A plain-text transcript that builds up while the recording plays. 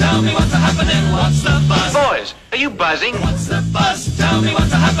What's the buzz? Boys, are you buzzing? What's the buzz? Tell me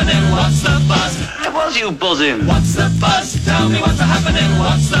what's happening. What's the buzz? It was you buzzing. What's the buzz? Tell me what's happening.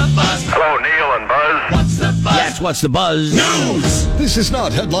 What's the buzz? Hello, Neil and Buzz. What's the buzz? That's What's the Buzz. News. This is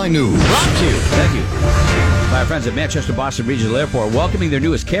not headline news. Brought to you, thank you, by our friends at Manchester Boston Regional Airport, welcoming their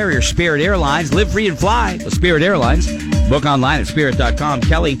newest carrier, Spirit Airlines. Live free and fly with Spirit Airlines. Book online at spirit.com.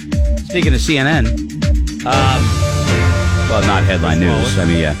 Kelly, speaking of CNN, well, not headline news. I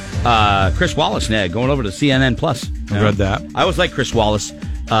mean, yeah. Chris Wallace, going over to CNN Plus. I read that. I always liked Chris Wallace.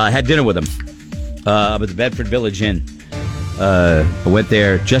 Had dinner with him up at the Bedford Village Inn. I went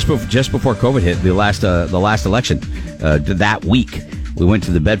there just before COVID hit, the last election. That week, we went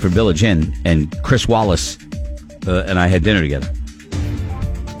to the Bedford Village Inn, and Chris Wallace and I had dinner together.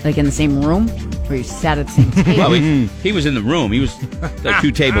 Like in the same room? Or you sat at the same table? Well, he was in the room. He was like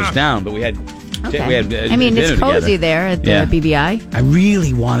 2 tables down, but we had Okay. we had I mean, dinner it's cozy together. there at the Yeah. BBI. I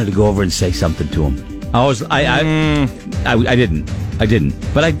really wanted to go over and say something to him. I didn't.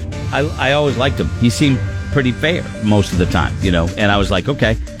 But I always liked him. He seemed pretty fair most of the time, And I was like,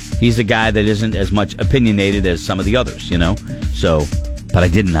 okay, he's a guy that isn't as much opinionated as some of the others, So, but I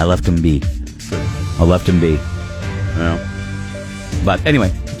didn't. I left him be. But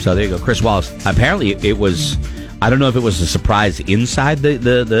anyway, so there you go. Chris Wallace. Apparently, it was. I don't know if it was a surprise inside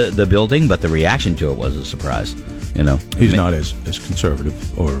the building, but the reaction to it was a surprise. He's not as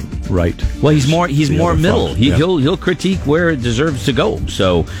conservative or right. Well, he's more other middle. folks. He'll critique where it deserves to go.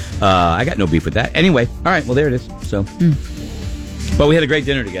 So I got no beef with that. Anyway, all right. Well, there it is. So, but we had a great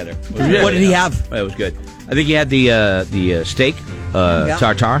dinner together. What did he have? It was good. I think he had the steak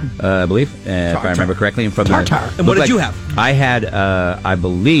tartare, I believe, if I remember correctly. And from Tartare. And what did you have? I had, I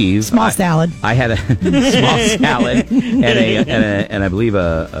believe, Small salad. I had a small salad and I believe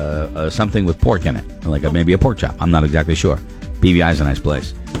something with pork in it, like maybe a pork chop. I'm not exactly sure. BVI is a nice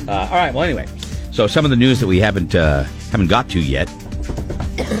place. All right. Well, anyway, so some of the news that we haven't got to yet.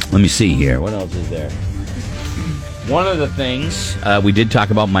 Let me see here. What else is there? One of the things we did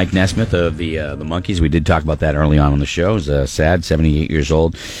talk about Mike Nesmith of the Monkees. We did talk about that early on the show. He's sad, 78 years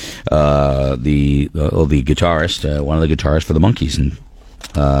old. The guitarist, one of the guitarists for the Monkees, and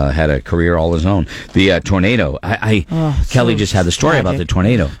had a career all his own. The tornado. Kelly just had the story about the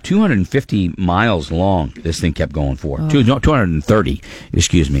tornado. 250 miles long. This thing kept going for 230.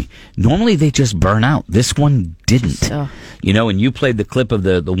 Excuse me. Normally they just burn out. This one didn't. And you played the clip of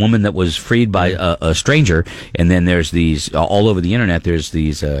the woman that was freed by a stranger, and then there's these all over the internet. There's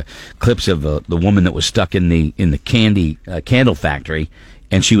these clips of the woman that was stuck in the candle factory.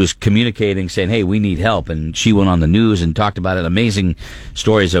 And she was communicating, saying, hey, we need help. And she went on the news and talked about it. Amazing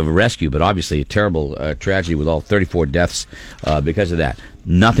stories of a rescue, but obviously a terrible tragedy with all 34 deaths because of that.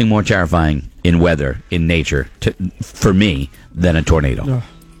 Nothing more terrifying in weather, in nature, for me, than a tornado.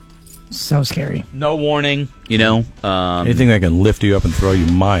 So scary. No warning, Anything that can lift you up and throw you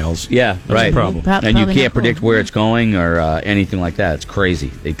miles. Yeah, that's right. a problem. And you can't predict where it's going or anything like that. It's crazy.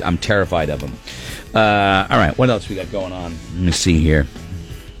 I'm terrified of them. All right, what else we got going on? Let me see here.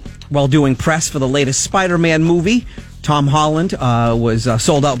 While doing press for the latest Spider-Man movie, Tom Holland was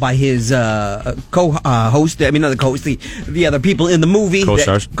sold out by his co-host. I mean, not the co-host, the other people in the movie.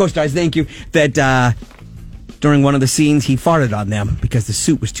 Co-stars. Co-stars, thank you. That during one of the scenes, he farted on them because the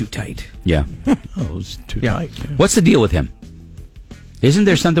suit was too tight. Yeah. Oh, it was too tight. Yeah. What's the deal with him? Isn't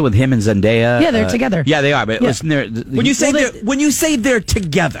there something with him and Zendaya? Yeah, they're together. Yeah, they are. But listen, When you say they're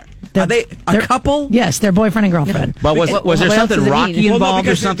together, are they a couple? Yes, they're boyfriend and girlfriend. But was there what else something does it rocky mean? involved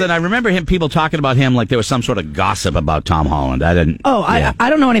or something? I remember people talking about him like there was some sort of gossip about Tom Holland. I didn't. Oh, yeah. I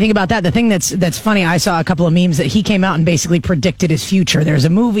don't know anything about that. The thing that's funny, I saw a couple of memes that he came out and basically predicted his future. There's a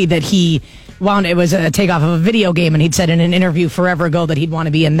movie that he wound. It was a takeoff of a video game, and he'd said in an interview forever ago that he'd want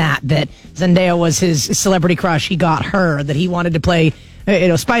to be in that. That Zendaya was his celebrity crush. He got her. That he wanted to play.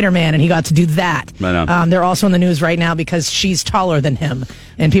 Spider-Man, and he got to do that. I know. They're also in the news right now because she's taller than him,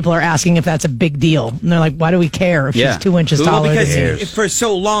 and people are asking if that's a big deal. And they're like, why do we care if she's 2 inches taller than him? Because for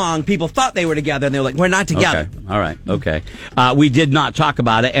so long, people thought they were together, and they were like, we're not together. Okay. All right. Okay. We did not talk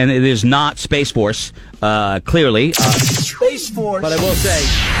about it, and it is not Space Force, clearly. Space Force. But I will say,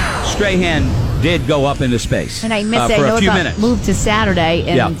 Strahan did go up into space. And I missed it. for I know a it few got minutes. moved to Saturday,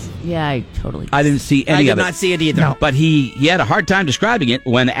 and I totally. I didn't see any I of did it. not see it either. No. But he had a hard time describing it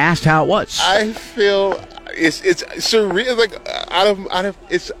when asked how it was. I feel it's surreal. Like out of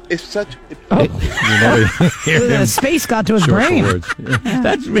it's such. The space got to his brain.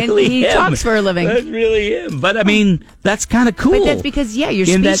 That's really and he him. talks for a living. That's really him. But I mean, that's kind of cool. But that's because you're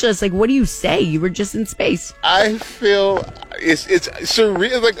In that- speechless. Like, what do you say? You were just in space. I feel it's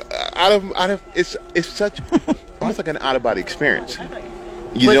surreal. Like out of it's such almost like an out of body experience.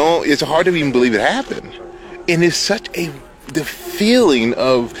 You know, it's hard to even believe it happened. And it's such the feeling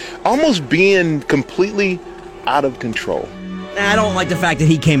of almost being completely out of control. I don't like the fact that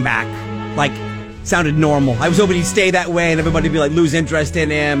he came back. Like, sounded normal. I was hoping he'd stay that way and everybody would be like, lose interest in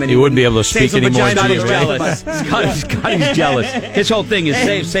him. And He wouldn't be able to save speak some anymore. vagina He's for the rest of jealous. us. Scotty's jealous. His whole thing is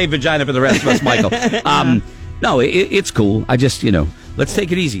save vagina for the rest of us, Michael. No, it's cool. I just, let's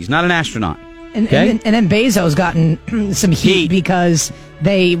take it easy. He's not an astronaut. And, Okay. and then Bezos gotten some heat because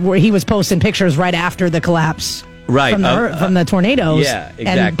he was posting pictures right after the collapse. Right, From the tornadoes. yeah, And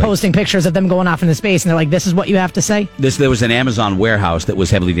exactly. posting pictures of them going off into space. And they're like, this is what you have to say? There was an Amazon warehouse that was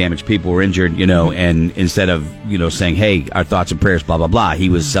heavily damaged. People were injured, and instead of, saying, hey, our thoughts and prayers, blah, blah, blah, he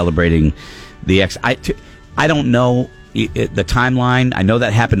was celebrating the I don't know the timeline. I know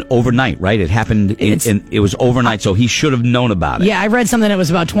that happened overnight, right? It happened, it was overnight, so he should have known about it. Yeah, I read something that was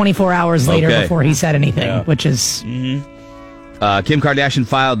about 24 hours later Okay. before he said anything, Yeah. which is... Kim Kardashian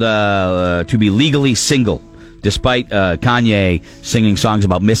filed to be legally single, despite Kanye singing songs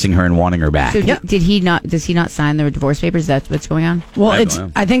about missing her and wanting her back. So did he not? Does he not sign the divorce papers? That's what's going on. Well, I don't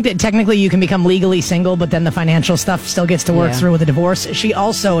know. I think that technically you can become legally single, but then the financial stuff still gets to work Yeah. through with a divorce. She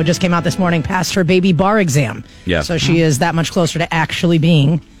also, it just came out this morning, passed her baby bar exam. Yeah. So she is that much closer to actually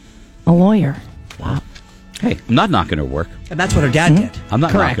being a lawyer. Hey, I'm not knocking her work. And that's what her dad did. I'm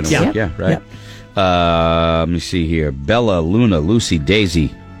not Correct. knocking her work. Yeah, right. Let me see here. Bella, Luna, Lucy,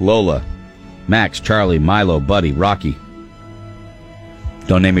 Daisy, Lola, Max, Charlie, Milo, Buddy, Rocky.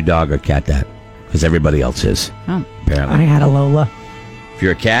 Don't name your dog or cat that, because everybody else is, Oh. I apparently. had a Lola. If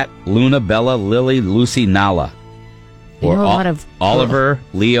you're a cat, Luna, Bella, Lily, Lucy, Nala. You know a lot of- Oliver,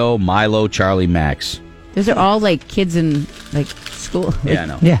 Leo, Milo, Charlie, Max. Those are all like kids in like school. Yeah, I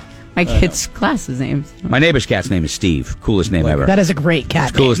know. Yeah. My kids' classes' names. My neighbor's cat's name is Steve. Coolest name ever. That is a great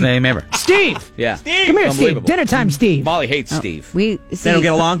cat. Coolest name ever. Steve! Yeah. Come here, Steve. Unbelievable. Dinner time, Steve. Molly hates Steve. We see, don't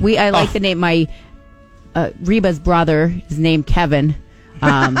get along? I like the name. My Reba's brother is named Kevin.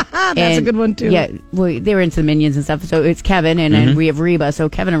 That's a good one, too. Yeah, well, they were into the Minions and stuff, so it's Kevin, and then we have Reba. So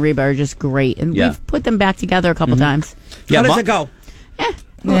Kevin and Reba are just great, and Yeah. we've put them back together a couple times. How does Mo- it go?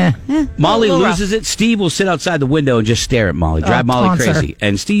 Yeah. Molly A little rough. loses it. Steve will sit outside the window and just stare at Molly, drive Molly taunts her. crazy.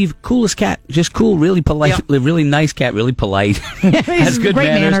 And Steve, coolest cat, just cool, really polite, really nice cat, really polite. Has good great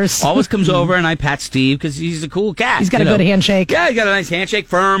manners. manners. Always comes over and I pat Steve because he's a cool cat. He's got a good handshake. Yeah, he's got a nice handshake,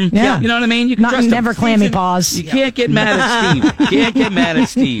 firm. Yeah. You know what I mean? You can Not trust him. never clammy paws. You can't get mad at Steve. Can't get mad at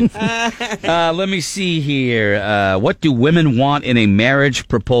Steve. Let me see here. What do women want in a marriage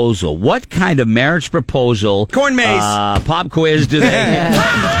proposal? What kind of marriage proposal? Corn maze. Pop quiz do they?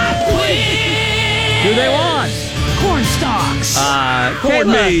 Do they want? Corn stalks.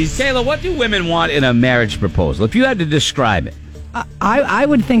 Kayla, what do women want in a marriage proposal? If you had to describe it. I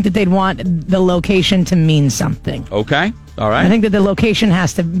would think that they'd want the location to mean something. Okay. All right. I think that the location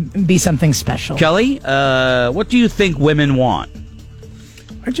has to be something special. Kelly, what do you think women want?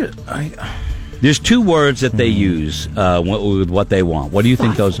 There's two words that they use with what they want. What do you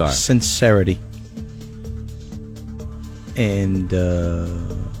think those are? Sincerity. And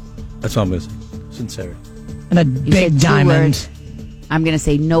that's all I'm going to say. Sincerity. And a You big said 2 diamond. words. I'm going to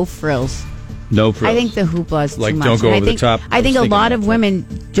say no frills. No frills. I think the hoopla is Like, too much. don't go And over the top. I think I a was lot thinking of that.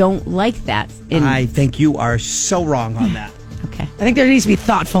 women don't like that. I think you are so wrong on that. Okay. I think there needs to be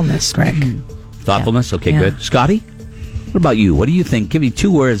thoughtfulness, Greg. Thoughtfulness? Okay, Yeah. good. Scotty? What about you? What do you think? Give me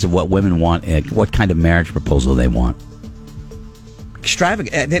 2 words of what women want and what kind of marriage proposal they want.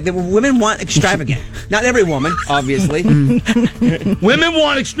 Extravagant. Women want extravagant. Not every woman, obviously. Women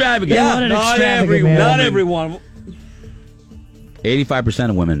want extravagant. Yeah, want an not extravagant every, man. not everyone. 85%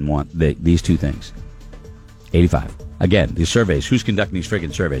 of women want these 2 things. 85. Again, these surveys. Who's conducting these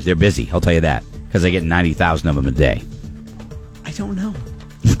freaking surveys? They're busy. I'll tell you that. Because they get 90,000 of them a day. I don't know.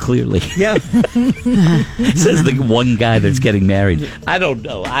 Clearly. Yeah. Says the one guy that's getting married. I don't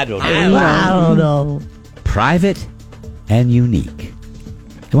know. I don't know. I don't know. Private and unique.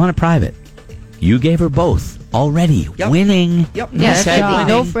 They want it private. You gave her both already. Yep. Winning. Yep. Yes, Hashtag I think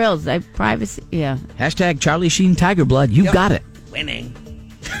no winning. frills. Privacy. Yeah. Hashtag Charlie Sheen Tiger Blood. You Yep. got it. Winning.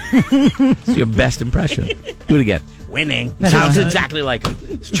 It's your best impression. Do it again. Winning. Sounds exactly like him.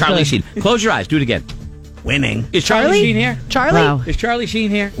 It's Charlie Sheen. Close your eyes. Do it again. Winning. Is Charlie Sheen here? Charlie? Wow. Is Charlie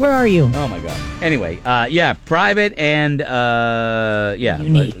Sheen here? Where are you? Oh my God. Anyway, yeah, private and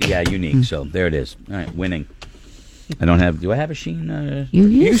Unique. unique. So there it is. All right, winning. I don't have. Do I have a Sheen? You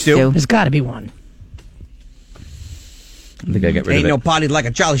used to. There's got to be one. I think I got rid Ain't of no it. party like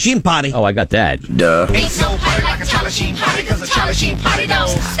a Charlie Sheen party. Oh, I got that. Ain't no party like a Charlie Sheen party, 'cause a Charlie Sheen party don't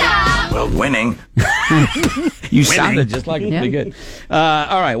stop. Well, winning. You sounded just like it. Yeah. Pretty good.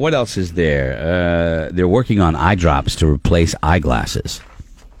 All right, what else is there? They're working on eye drops to replace eyeglasses.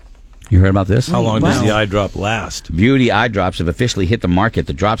 You heard about this? How long does the eye drop last? Beauty eye drops have officially hit the market.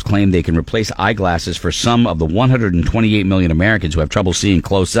 The drops claim they can replace eyeglasses for some of the 128 million Americans who have trouble seeing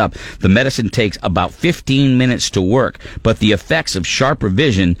close up. The medicine takes about 15 minutes to work, but the effects of sharper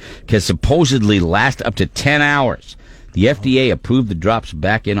vision can supposedly last up to 10 hours. The FDA approved the drops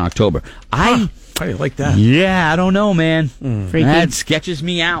back in October. How do you like that? Yeah, I don't know, man. Freaky. That sketches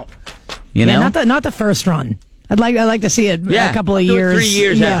me out. You Yeah, know? not the first run. I'd like to see it a couple of 2 or years. 3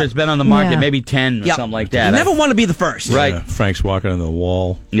 years Yeah. after it's been on the market, Yeah. maybe 10 or Yep. something like that. You never want to be the first. Right. Yeah, Frank's walking on the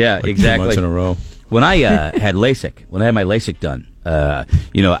wall. Yeah, like 2 exactly. months in a row. When I had LASIK, when I had my LASIK done,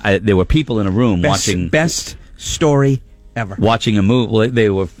 there were people in a room Best story ever. watching a movie.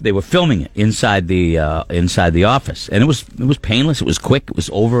 Well, they were filming it inside the office, and it was painless. It was quick. It was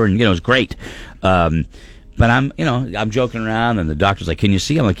over, and it was great. But I'm joking around, and the doctor's like, "Can you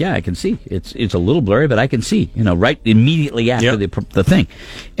see?" I'm like, "Yeah, I can see. It's a little blurry, but I can see." Right immediately after the thing,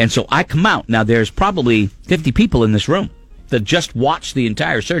 and so I come out. Now there's probably 50 people in this room that just watched the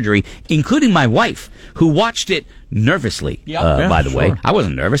entire surgery, including my wife, who watched it nervously. By the way, I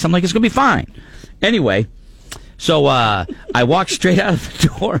wasn't nervous. I'm like, it's gonna be fine. Anyway, so I walked straight out of the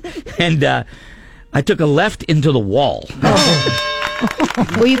door, and I took a left into the wall.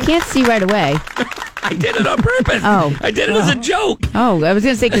 Well, you can't see right away. I did it on purpose. Oh. I did it as a joke. Oh, I was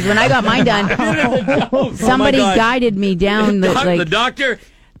going to say, because when I got mine done, somebody guided me down The doctor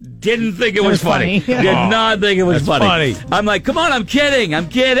didn't think it was funny. funny. Did not think it was That's funny. I'm like, come on, I'm kidding. I'm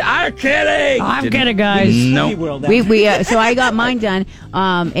kidding, guys. No. So I got mine done,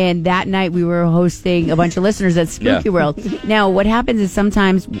 and that night we were hosting a bunch of listeners at Spooky World. Now, what happens is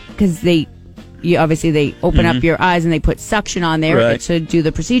sometimes, because they open up your eyes and they put suction on there to do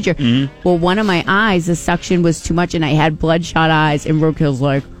the procedure. Well, one of my eyes, the suction was too much, and I had bloodshot eyes, and Rookill's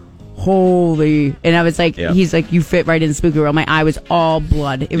like, holy, and I was like, he's like, you fit right in Spooky World. My eye was all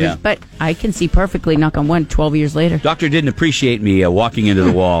blood. It was, but I can see perfectly, knock on wood, 12 years later. Doctor didn't appreciate me walking into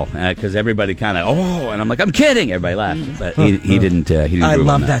the wall because everybody kind of, and I'm like, I'm kidding. Everybody laughed, but he didn't. He didn't. I groove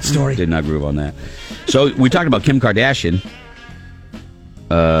love on that story. Did not groove on that. So we talked about Kim Kardashian.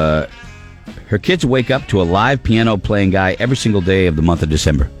 Her kids wake up to a live piano playing guy every single day of the month of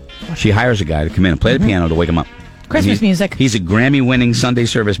December. She hires a guy to come in and play the piano to wake him up. Christmas music. He's a Grammy-winning Sunday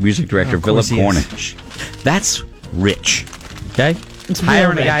service music director, Philip he is. Cornish. That's rich. Okay? It's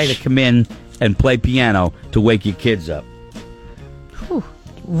Hiring real a guy rich. to come in and play piano to wake your kids up.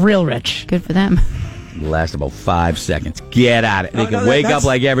 Real rich. Good for them. It'll last about 5 seconds. Get at it. They can no, wake that's- up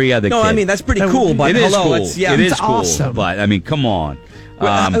like every other kid. No, I mean, that's pretty cool, but it is hello, cool. it's- yeah. It is It's cool. awesome. But, I mean, come on.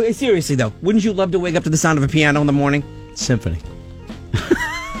 Seriously, though, wouldn't you love to wake up to the sound of a piano in the morning? Symphony.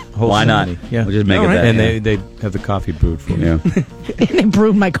 Why not? Yeah. We'll just make All it right. that. And they have the coffee brewed for you. Yeah. They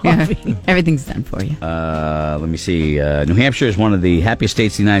brewed my coffee. Everything's done for you. Let me see. New Hampshire is one of the happiest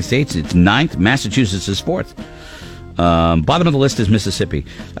states in the United States. It's 9th. Massachusetts is 4th. Bottom of the list is Mississippi.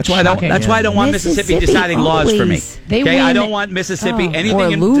 That's why I don't. Shocking, That's why I don't want Mississippi Mississippi deciding laws for me. always. They Okay, I win- don't want Mississippi. or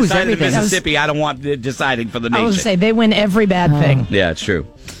Anything lose decided in everything. Mississippi, I don't want deciding for the I nation. was to say they win every bad thing. Yeah, it's true.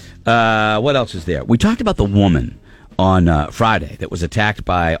 What else is there? We talked about the woman on Friday that was attacked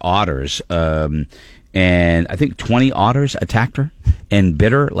by otters, and I think 20 otters attacked her and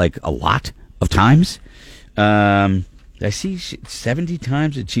bit her like a lot of times. I see 70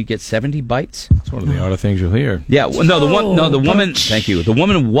 times. Did she get 70 bites? It's one of the odder things you'll hear. Yeah, well, the woman. Thank you. The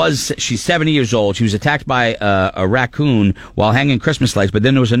woman she's 70 years old. She was attacked by a raccoon while hanging Christmas lights. But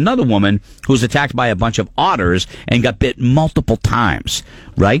then there was another woman who was attacked by a bunch of otters and got bit multiple times.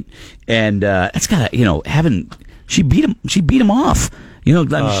 Right, and that's gotta she beat him. She beat him off.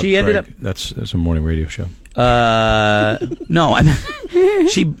 She ended up. That's a morning radio show. No,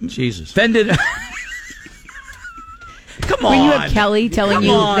 she Jesus. fended. Come on. When you have Kelly telling Come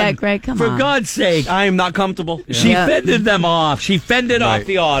you on. that, Greg, come For on. God's sake. I am not comfortable. She Yeah. fended them off. She fended off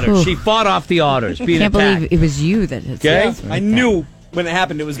the otters. Whew. She fought off the otters. Being Can't attacked. believe it was you that had Okay. said I knew when it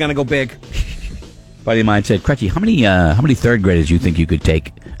happened it was going to go big. buddy of mine said, Crutchy, how many third graders do you think you could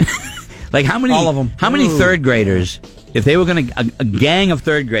take? Like how many? All of 'em. How many Ooh. third graders? If they were going to, a gang of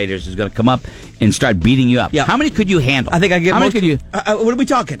third graders is going to come up and start beating you up. Yeah. How many could you handle? I think I get How many most. could you? What are we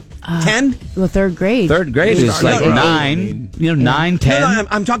talking? 10? Well, third grade. Third grade is like No, 9. 9, 10. No,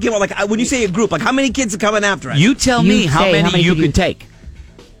 I'm talking about like when you say a group, like how many kids are coming after us? You tell me You how say, many, how many you could you- could take.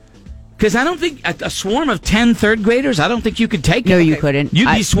 Because I don't think a swarm of 10 third graders. I don't think you could take. No, it. you couldn't. You'd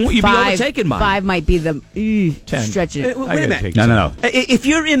be Five- overtaken by. 'em. 5 might be the 10. stretching it. Wait I a gotta minute. take No. If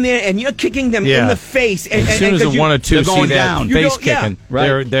you're in there and you're kicking them in Yeah. the face, and, As soon as the one or two they're see going that down. You face don't- yeah, kicking,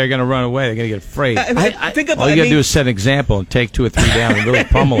 right. they're going to run away. They're going to get afraid. think about All you got to I mean, do is set an example and take 2 or 3 down and really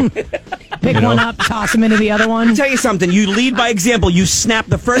pummel them. Pick one up, toss him into the other one. Tell you something. You lead by example. You snap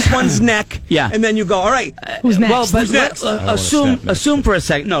the first one's neck. Yeah. And then you go, all right. Who's next? Well, but Who's next? assume for a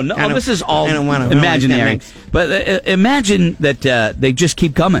second. No, I don't- this is all I don't wanna- imaginary. next. But imagine that they just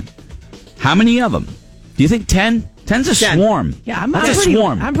keep coming. How many of them? Do you think 10? 10's a 10. swarm. Yeah, I'm That's a pretty,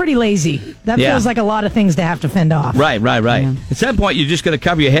 swarm. I'm pretty lazy. That Yeah. feels like a lot of things to have to fend off. Right. At some point, you're just going to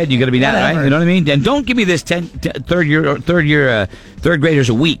cover your head. You're going to be that, right? Whatever. You know what I mean? And don't give me this third graders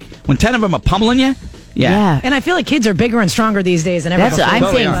a week. When 10 of them are pummeling you, Yeah. And I feel like kids are bigger and stronger these days than ever That's before. I'm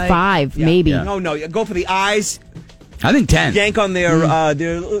Well, they saying are. 5, maybe. No, go for the eyes. I think 10. Yank on their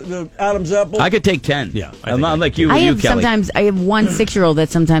Adam's apple. I could take 10. Yeah, I I'm think not like you, I you have Kelly. I have one 6-year-old that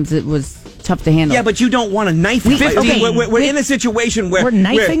sometimes it was tough to handle. Yeah, but you don't want to knife him. okay. We're in a situation where We're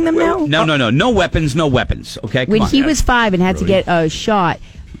knifing them now? No weapons, no weapons. Okay, come when on. he was 5 and had to get a shot,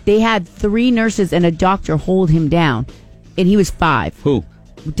 they had 3 nurses and a doctor hold him down, and he was 5. Who?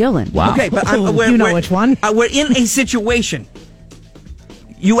 Dylan. Wow. Okay, but You know which one? We're in a situation.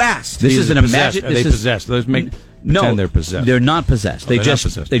 You asked. This is an possessed. imagine. Are they possessed? Those make pretend they're possessed. They're not possessed. They they're not just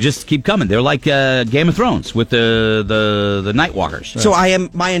possessed. they just keep coming. They're like Game of Thrones with the Night Walkers. So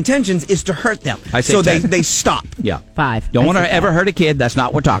my intentions is to hurt them. I say so 10. they stop. Yeah. 5. Don't I want to said ever 5. hurt a kid. That's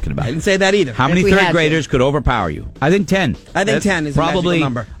not what we're talking about. I didn't say that either. How many If we third had to. graders could overpower you? I think 10. I think 10 is a magical probably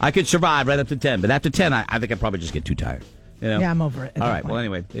number. I could survive right up to 10, but after 10, I think I'd probably just get too tired. You know? Yeah, I'm over it. at All that right. point. Well,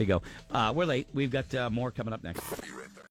 anyway, there you go. We're late. We've got more coming up next.